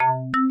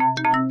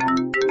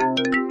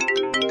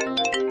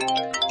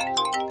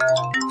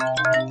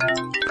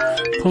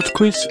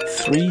PodQuiz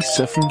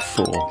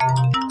 374.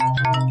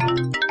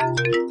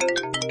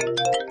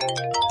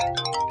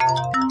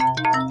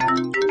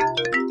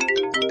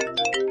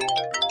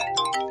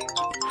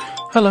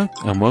 Hello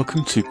and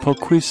welcome to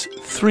PodQuiz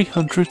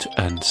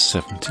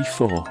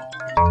 374.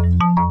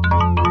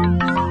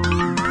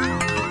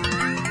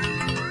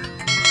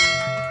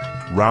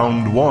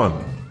 Round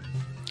 1.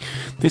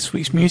 This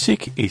week's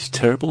music is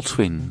Terrible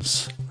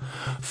Twins.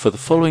 For the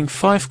following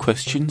 5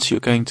 questions, you're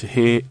going to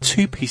hear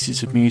 2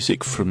 pieces of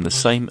music from the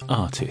same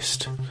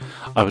artist.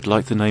 I would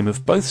like the name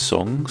of both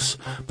songs,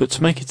 but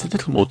to make it a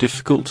little more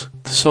difficult,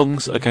 the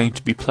songs are going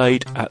to be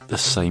played at the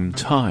same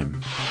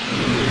time.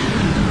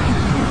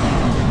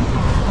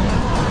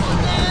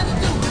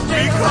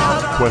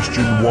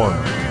 Question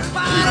 1.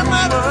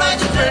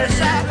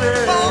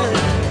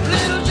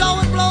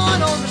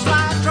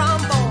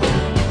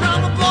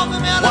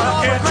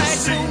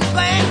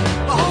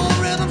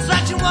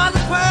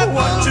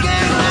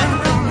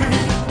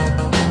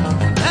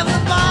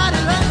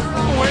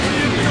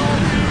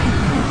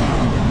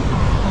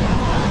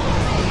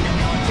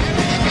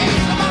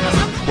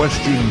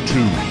 Question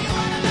 2.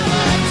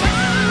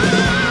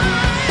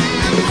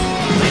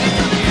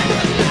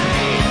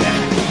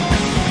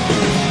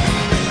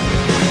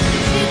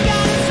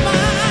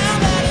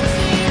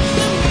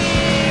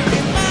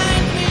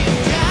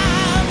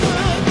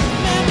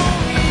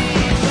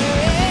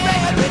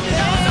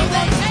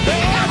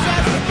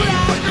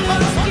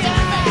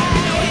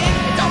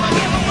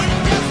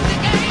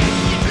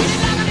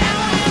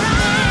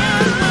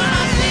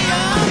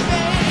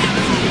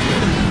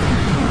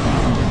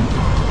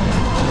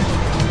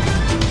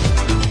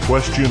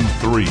 Question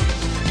 3.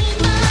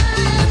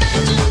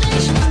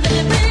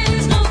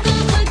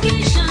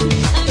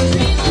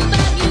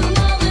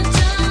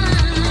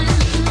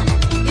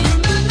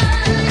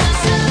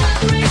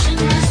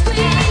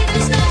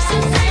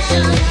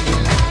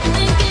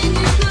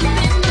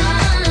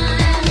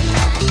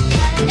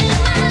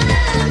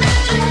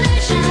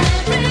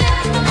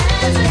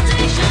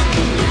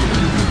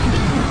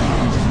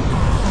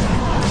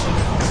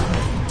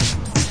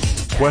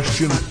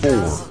 Question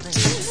 4.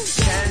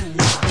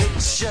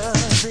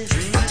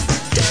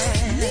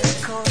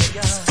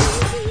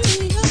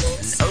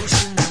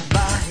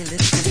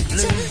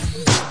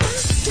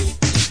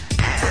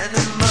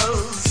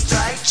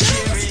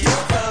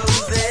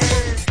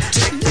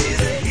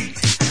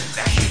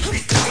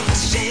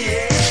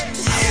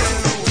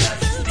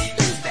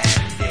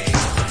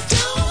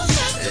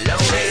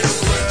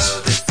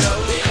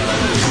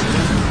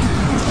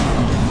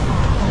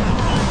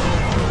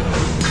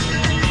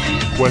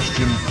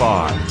 Question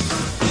 5.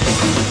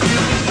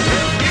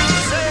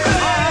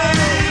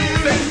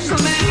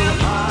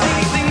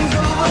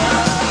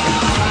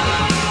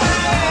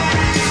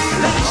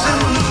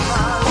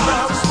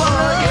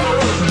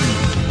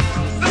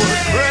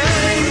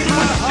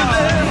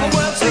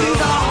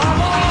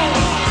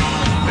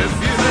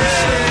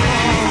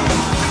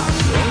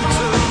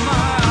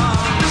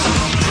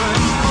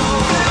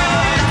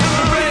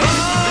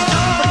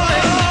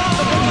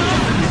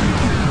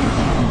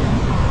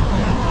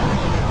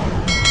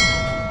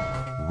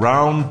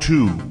 Round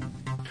 2.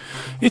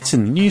 It's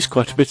in the news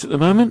quite a bit at the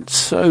moment,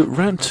 so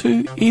round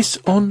 2 is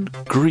on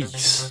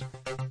Greece.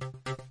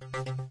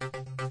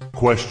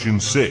 Question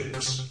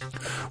 6.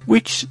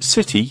 Which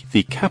city,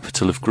 the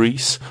capital of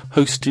Greece,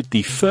 hosted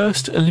the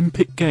first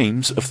Olympic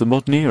Games of the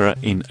modern era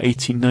in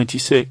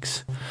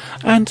 1896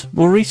 and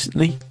more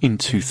recently in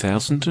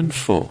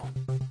 2004?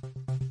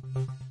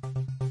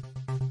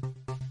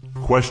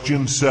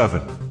 Question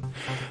 7.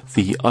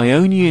 The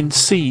Ionian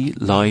Sea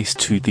lies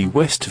to the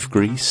west of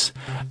Greece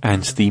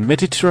and the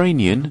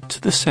Mediterranean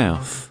to the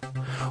south.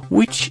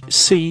 Which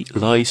sea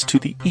lies to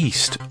the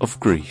east of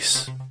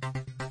Greece?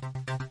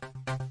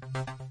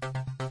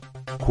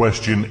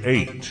 Question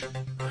 8.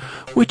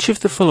 Which of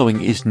the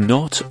following is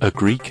not a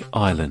Greek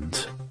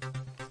island?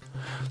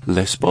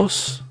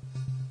 Lesbos,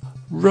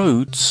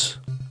 Rhodes,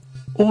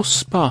 or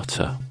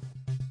Sparta?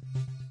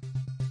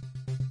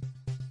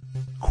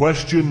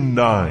 Question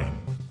 9.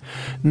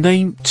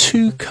 Name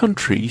 2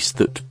 countries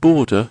that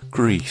border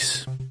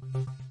Greece.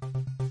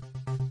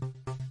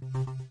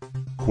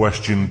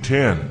 Question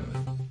 10.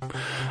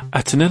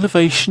 At an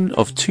elevation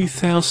of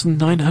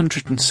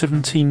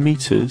 2,917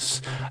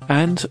 metres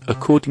and,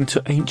 according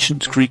to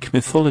ancient Greek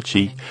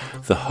mythology,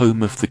 the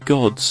home of the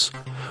gods,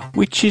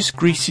 which is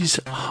Greece's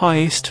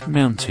highest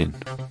mountain?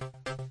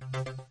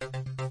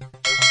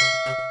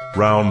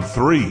 Round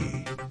 3.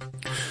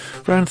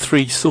 Round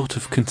 3 sort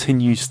of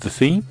continues the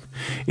theme.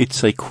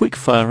 It's a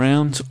quickfire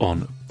round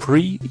on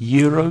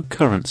pre-Euro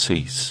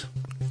currencies.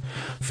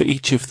 For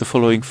each of the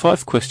following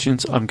 5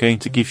 questions, I'm going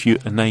to give you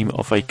a name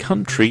of a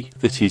country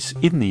that is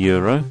in the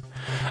euro,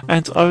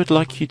 and I would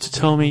like you to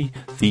tell me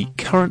the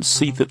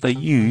currency that they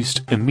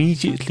used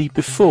immediately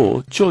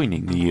before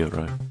joining the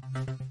euro.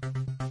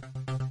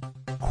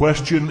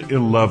 Question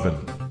 11.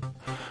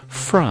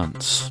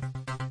 France.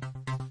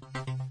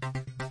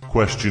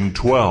 Question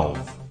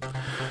 12.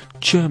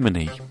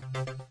 Germany.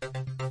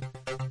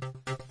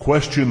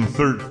 Question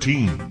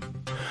 13.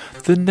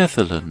 The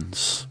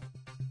Netherlands.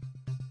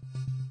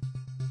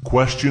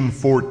 Question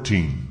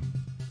 14.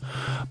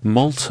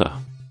 Malta.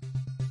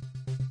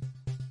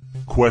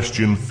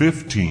 Question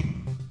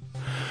 15.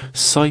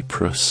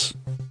 Cyprus.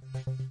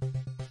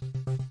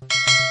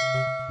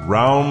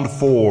 Round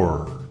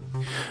 4.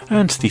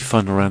 And the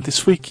final round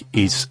this week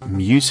is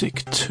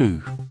Music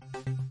 2.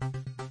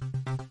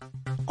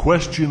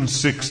 Question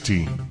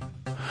 16.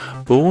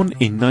 Born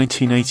in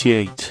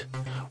 1988,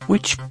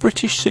 which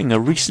British singer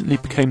recently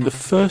became the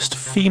first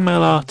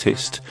female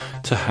artist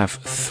to have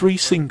 3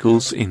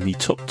 singles in the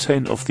top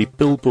 10 of the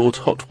Billboard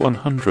Hot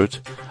 100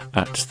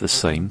 at the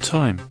same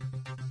time?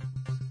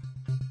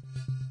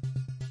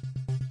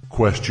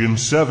 Question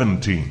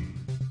 17.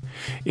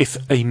 If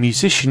a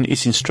musician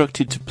is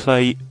instructed to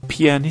play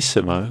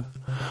pianissimo,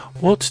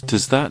 what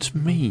does that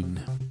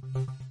mean?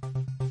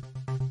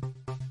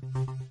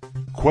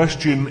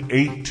 Question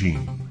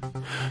 18.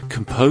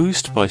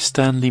 Composed by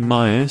Stanley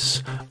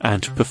Myers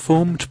and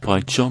performed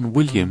by John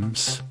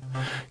Williams,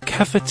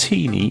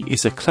 Cavatini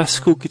is a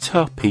classical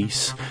guitar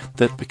piece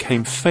that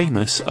became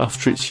famous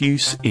after its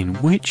use in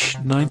which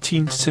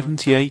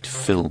 1978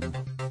 film?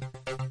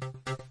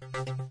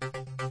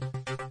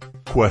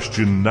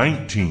 Question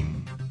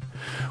 19.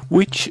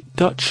 Which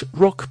Dutch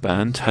rock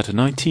band had a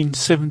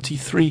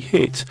 1973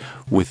 hit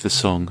with the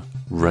song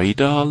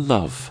Radar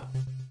Love?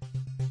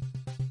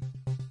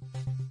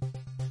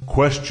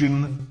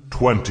 Question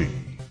 20.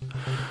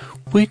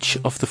 Which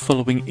of the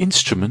following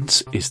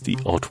instruments is the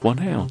odd one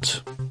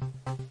out?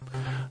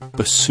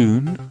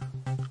 Bassoon,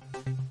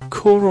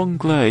 cor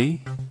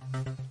anglais,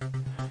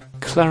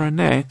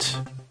 clarinet,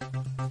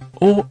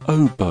 or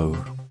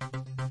oboe?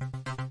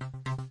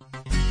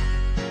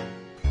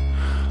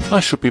 I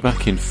shall be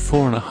back in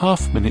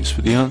 4.5 minutes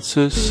with the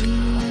answers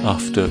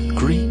after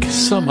Greek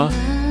Summer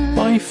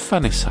by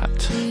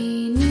Fanisat.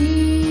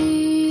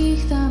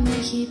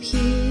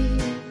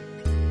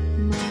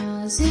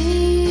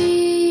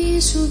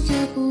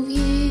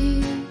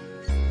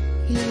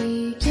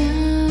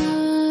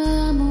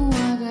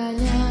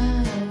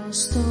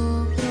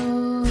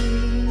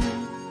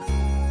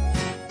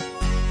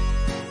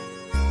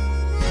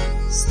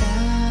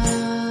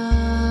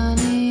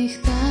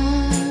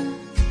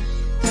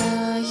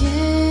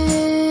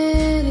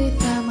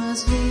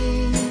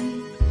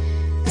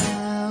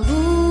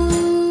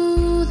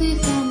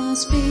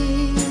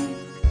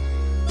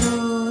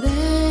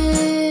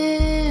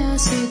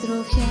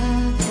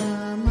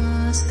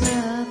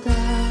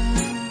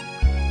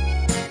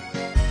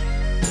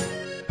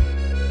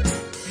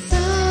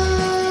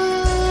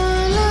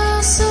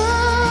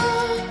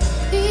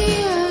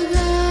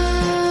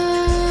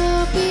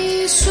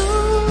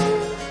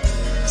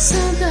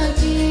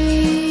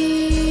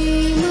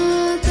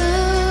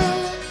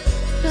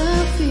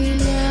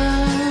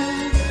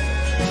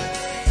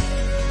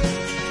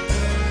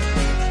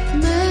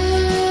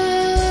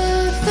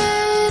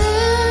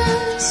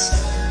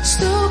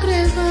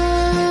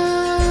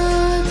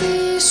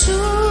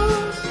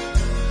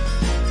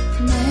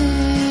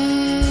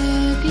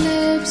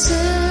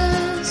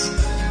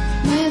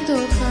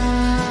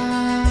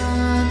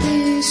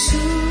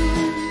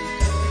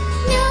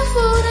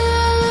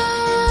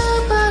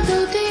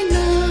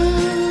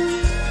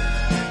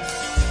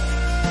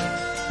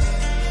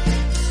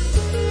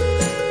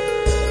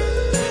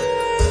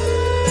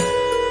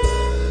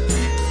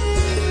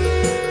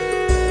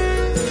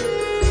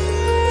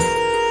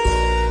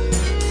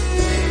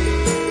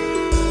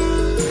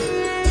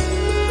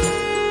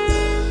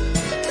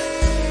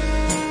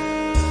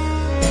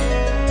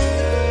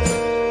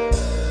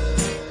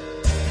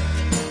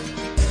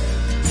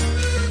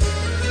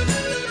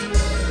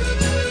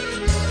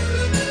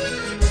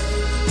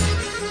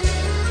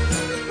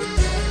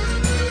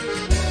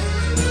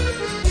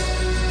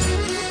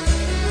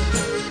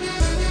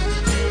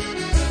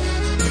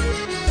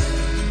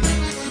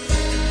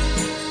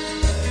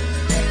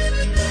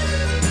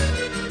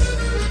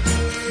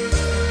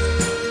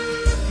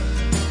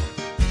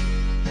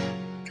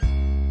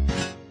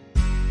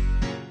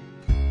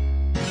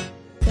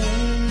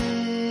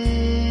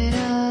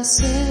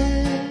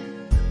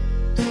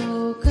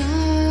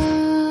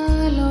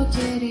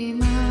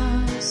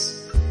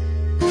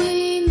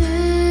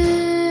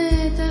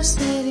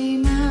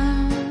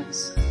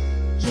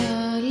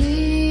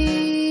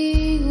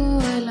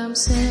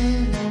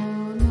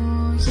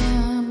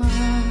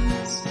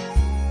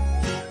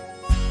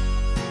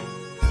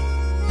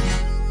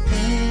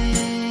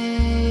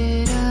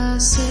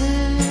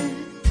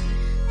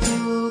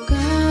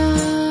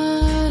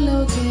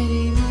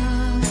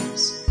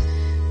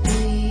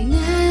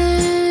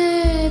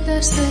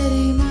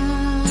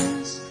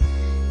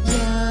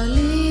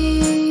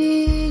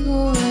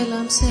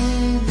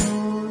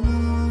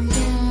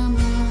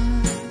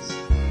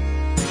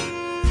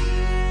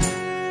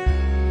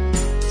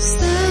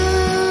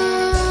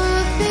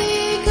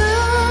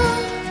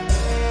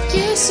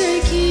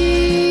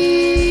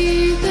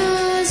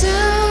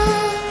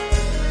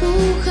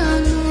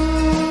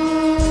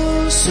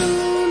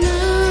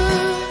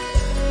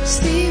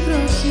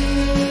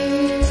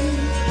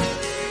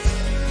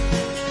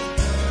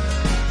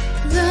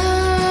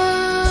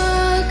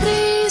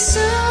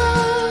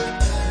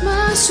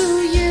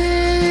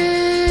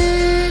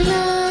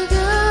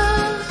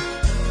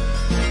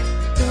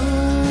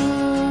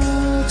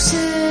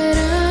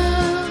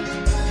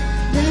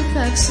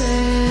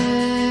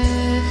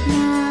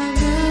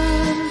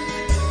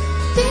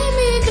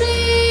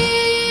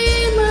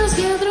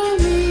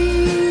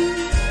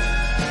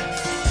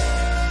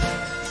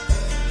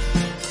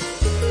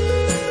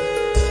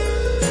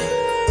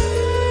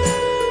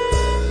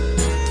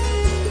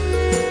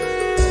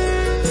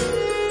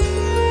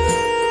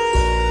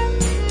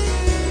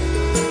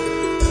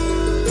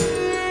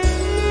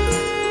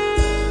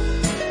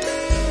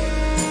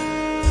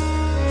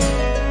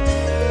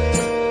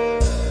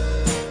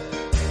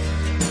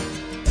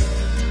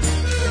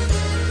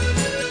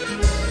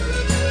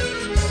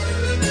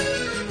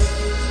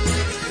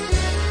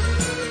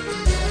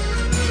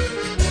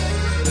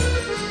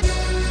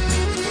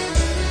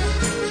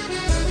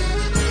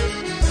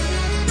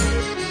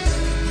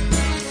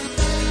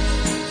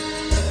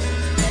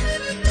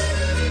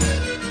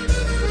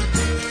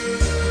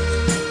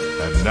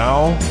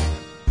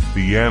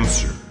 the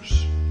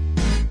answers.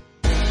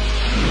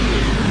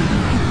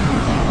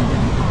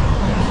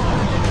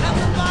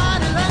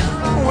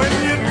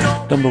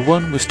 Number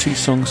 1 was 2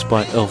 songs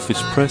by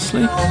Elvis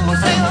Presley,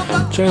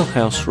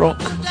 Jailhouse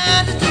Rock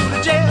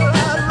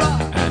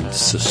and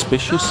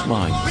Suspicious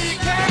Minds.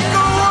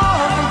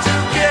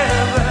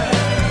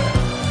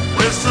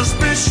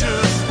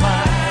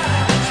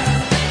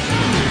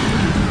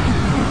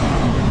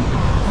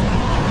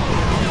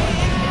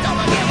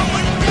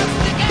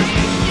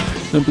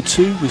 Number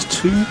 2 was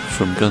 2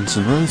 from Guns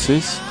N'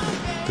 Roses.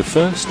 The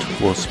first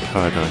was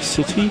Paradise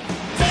City.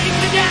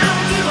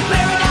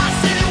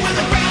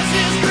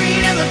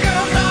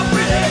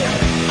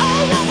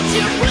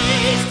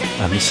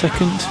 And the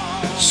second,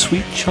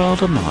 Sweet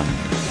Child of Mine.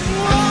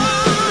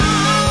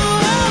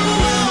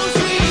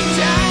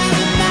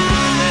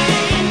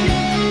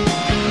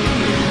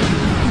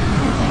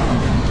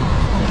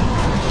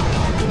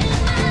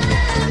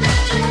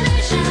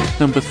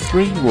 Number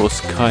 3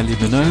 was Kylie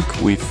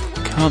Minogue with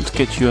Can't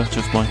Get You Out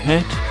of My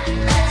Head.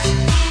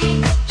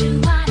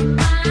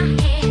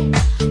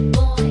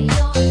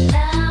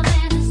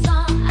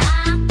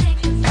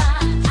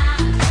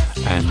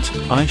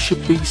 And I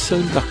Should Be So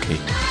Lucky.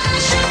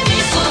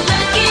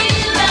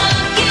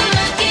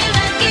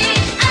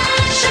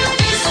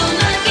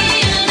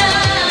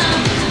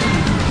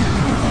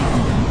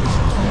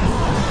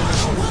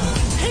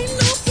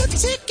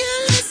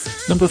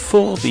 Number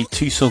 4, the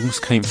 2 songs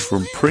came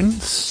from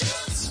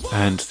Prince,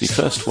 and the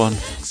first one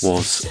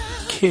was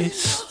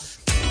Kiss,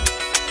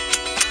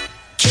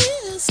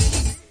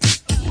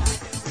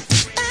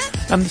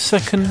 and the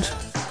second,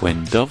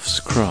 When Doves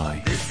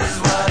Cry. This is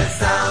what it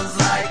sounds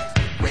like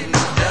when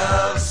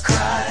doves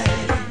cry.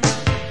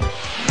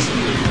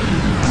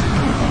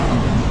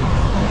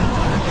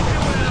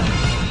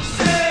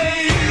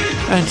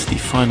 And the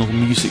final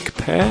music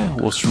pair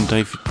was from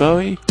David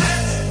Bowie,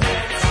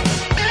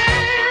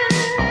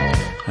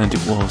 and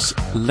it was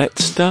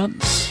Let's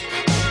Dance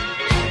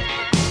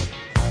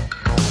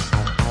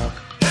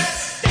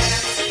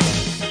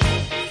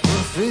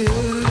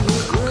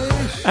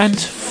and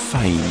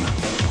Fame.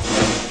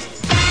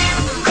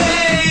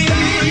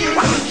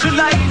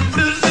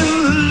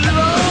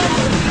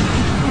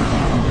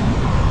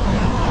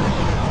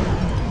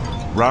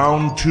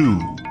 Round 2.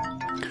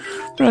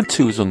 Round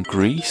 2 is on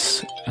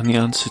Greece, and the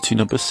answer to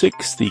number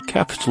 6, the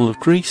capital of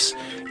Greece,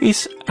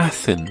 is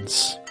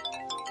Athens.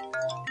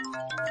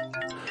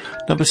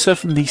 Number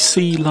 7, the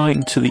sea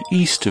lying to the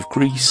east of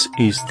Greece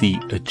is the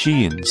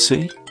Aegean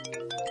Sea.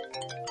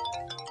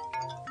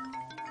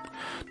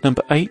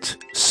 Number 8,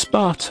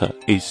 Sparta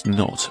is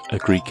not a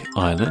Greek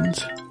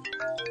island.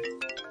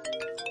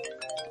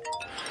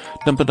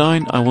 Number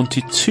 9, I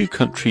wanted 2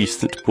 countries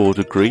that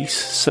border Greece,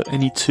 so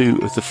any 2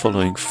 of the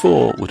following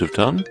 4 would have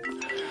done: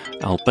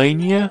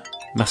 Albania,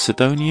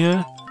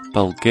 Macedonia,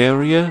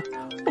 Bulgaria,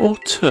 or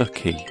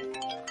Turkey.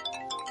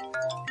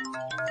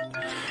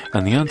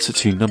 And the answer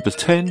to number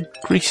 10,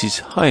 Greece's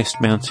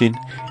highest mountain,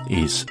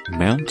 is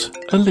Mount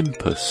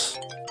Olympus.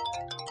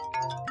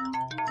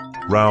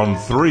 Round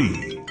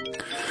 3.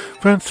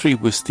 Round 3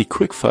 was the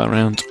quickfire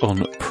round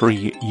on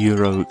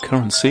pre-euro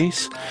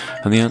currencies,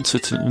 and the answer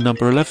to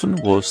number 11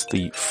 was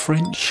the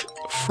French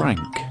franc.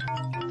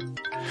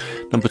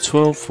 Number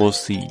 12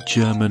 was the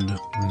German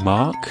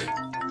mark.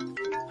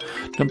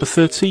 Number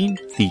 13,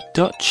 the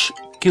Dutch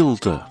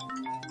guilder.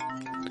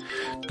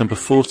 Number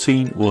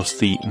 14 was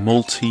the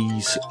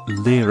Maltese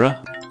lira,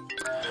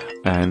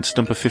 and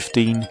number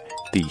 15,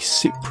 the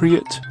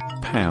Cypriot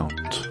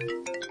pound.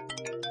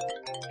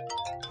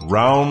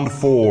 Round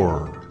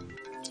 4.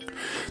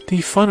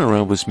 The final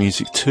round was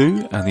Music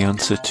 2, and the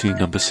answer to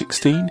number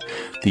 16,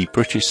 the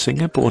British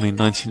singer born in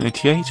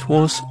 1988,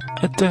 was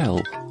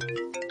Adele.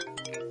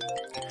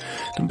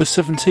 Number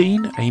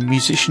 17, a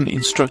musician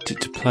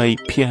instructed to play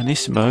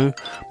pianissimo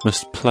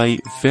must play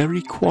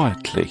very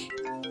quietly.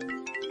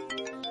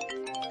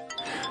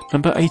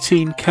 Number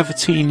 18,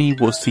 Cavatini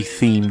was the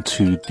theme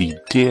to The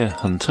Deer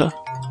Hunter.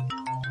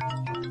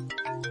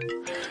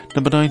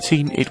 Number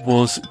 19, it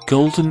was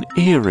Golden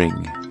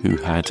Earring who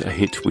had a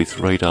hit with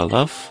Radar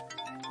Love.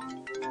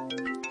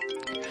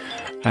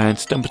 And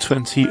number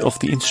 20, of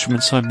the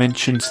instruments I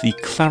mentioned, the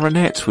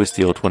clarinet was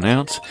the odd one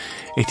out.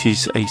 It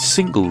is a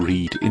single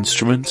reed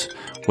instrument,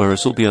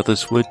 whereas all the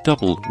others were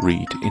double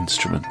reed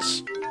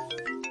instruments.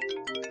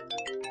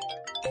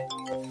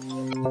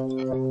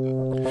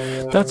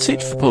 That's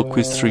it for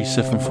PodQuiz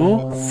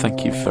 374.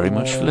 Thank you very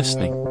much for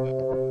listening.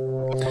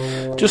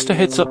 Just a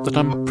heads up that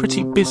I'm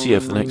pretty busy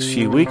over the next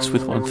few weeks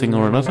with one thing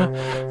or another,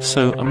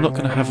 so I'm not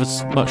going to have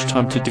as much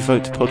time to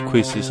devote to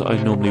PodQuiz as I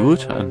normally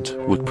would and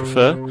would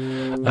prefer.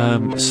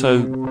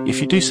 So if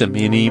you do send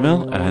me an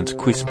email, and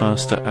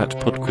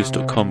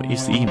quizmaster@podquiz.com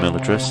is the email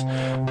address,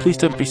 please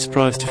don't be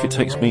surprised if it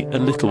takes me a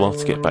little while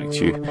to get back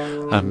to you.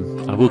 I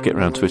will get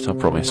round to it, I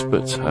promise,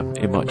 but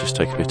it might just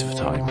take a bit of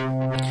time.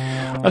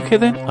 Okay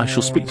then, I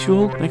shall speak to you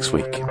all next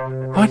week.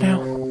 Bye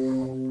now.